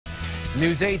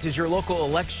News 8 is your local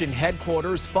election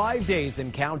headquarters. 5 days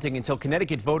and counting until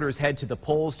Connecticut voters head to the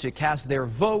polls to cast their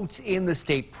vote in the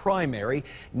state primary,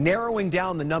 narrowing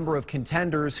down the number of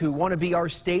contenders who want to be our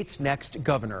state's next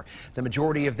governor. The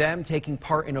majority of them taking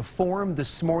part in a forum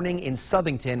this morning in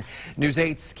Southington. News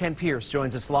 8's Ken Pierce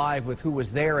joins us live with who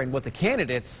was there and what the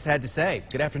candidates had to say.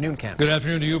 Good afternoon, Ken. Good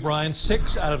afternoon to you, Brian.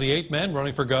 6 out of the 8 men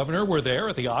running for governor were there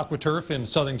at the AquaTurf in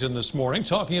Southington this morning,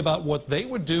 talking about what they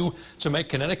would do to make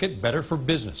Connecticut better for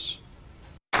business.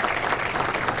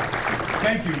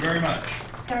 Thank you very much.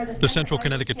 The Central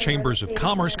Connecticut Chambers of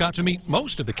Commerce got to meet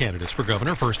most of the candidates for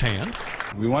governor firsthand.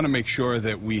 We want to make sure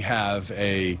that we have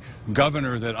a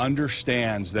governor that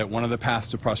understands that one of the paths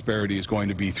to prosperity is going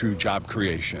to be through job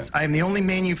creation. I am the only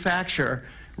manufacturer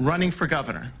running for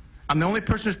governor. I'm the only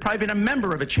person who's probably been a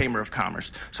member of a Chamber of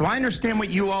Commerce, so I understand what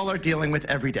you all are dealing with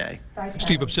every day.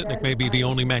 Steve Obsitnik may be the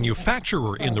only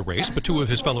manufacturer in the race, but 2 of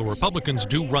his fellow Republicans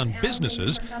do run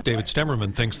businesses. David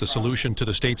Stemmerman thinks the solution to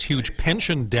the state's huge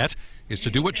pension debt is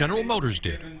to do what General Motors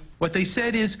did. What they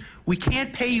said is, we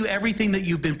can't pay you everything that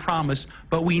you've been promised,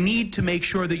 but we need to make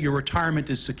sure that your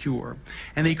retirement is secure.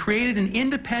 And they created an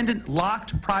independent,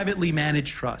 locked, privately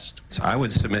managed trust. So I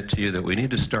would submit to you that we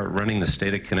need to start running the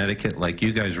state of Connecticut like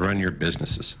you guys run your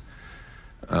businesses.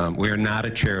 We are not a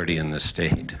charity in this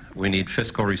state. We need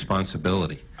fiscal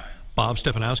responsibility. Bob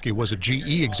Stefanowski was a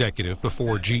GE executive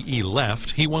before GE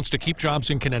left. He wants to keep jobs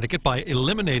in Connecticut by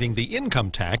eliminating the income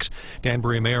tax.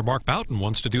 Danbury Mayor Mark Boughton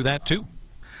wants to do that, too.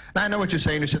 Now, I know what you're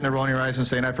saying. You're sitting there rolling your eyes and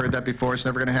saying, I've heard that before. It's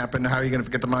never going to happen. How are you going to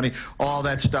get the money? All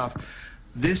that stuff.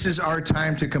 This is our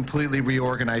time to completely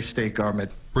reorganize state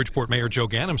government. Bridgeport Mayor Joe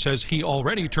Ganim says he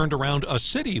already turned around a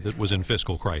city that was in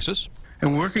fiscal crisis.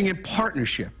 And working in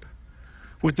partnership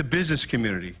with the business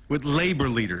community, with labor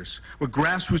leaders, with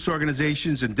grassroots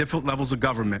organizations and different levels of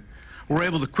government, we're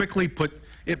able to quickly put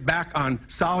it back on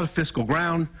solid fiscal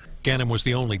ground. Ganim was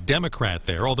the only Democrat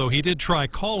there, although he did try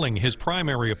calling his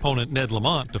primary opponent, Ned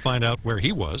Lamont, to find out where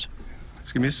he was.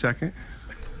 Just give me a second.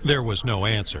 There was no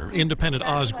answer. Independent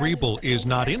Oz Griebel is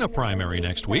not in a primary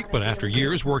next week, but after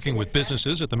years working with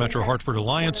businesses at the Metro Hartford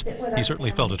Alliance, he certainly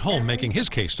felt at home making his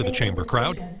case to the chamber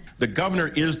crowd. The governor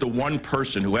is the one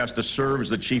person who has to serve as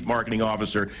the chief marketing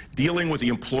officer, dealing with the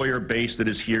employer base that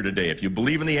is here today. If you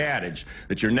believe in the adage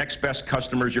that your next best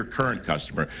customer is your current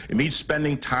customer, it means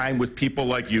spending time with people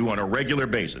like you on a regular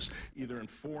basis, either in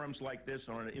forums like this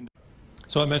or on an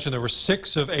So I mentioned there were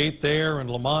 6 of 8 there, and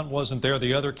Lamont wasn't there.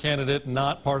 The other candidate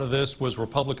not part of this was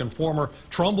Republican former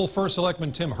Trumbull First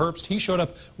Selectman Tim Herbst. He showed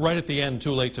up right at the end,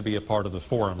 too late to be a part of the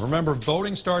forum. Remember,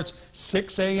 voting starts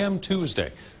 6 a.m.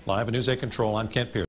 Tuesday. Live at News 8 Control, I'm Kent Pierce.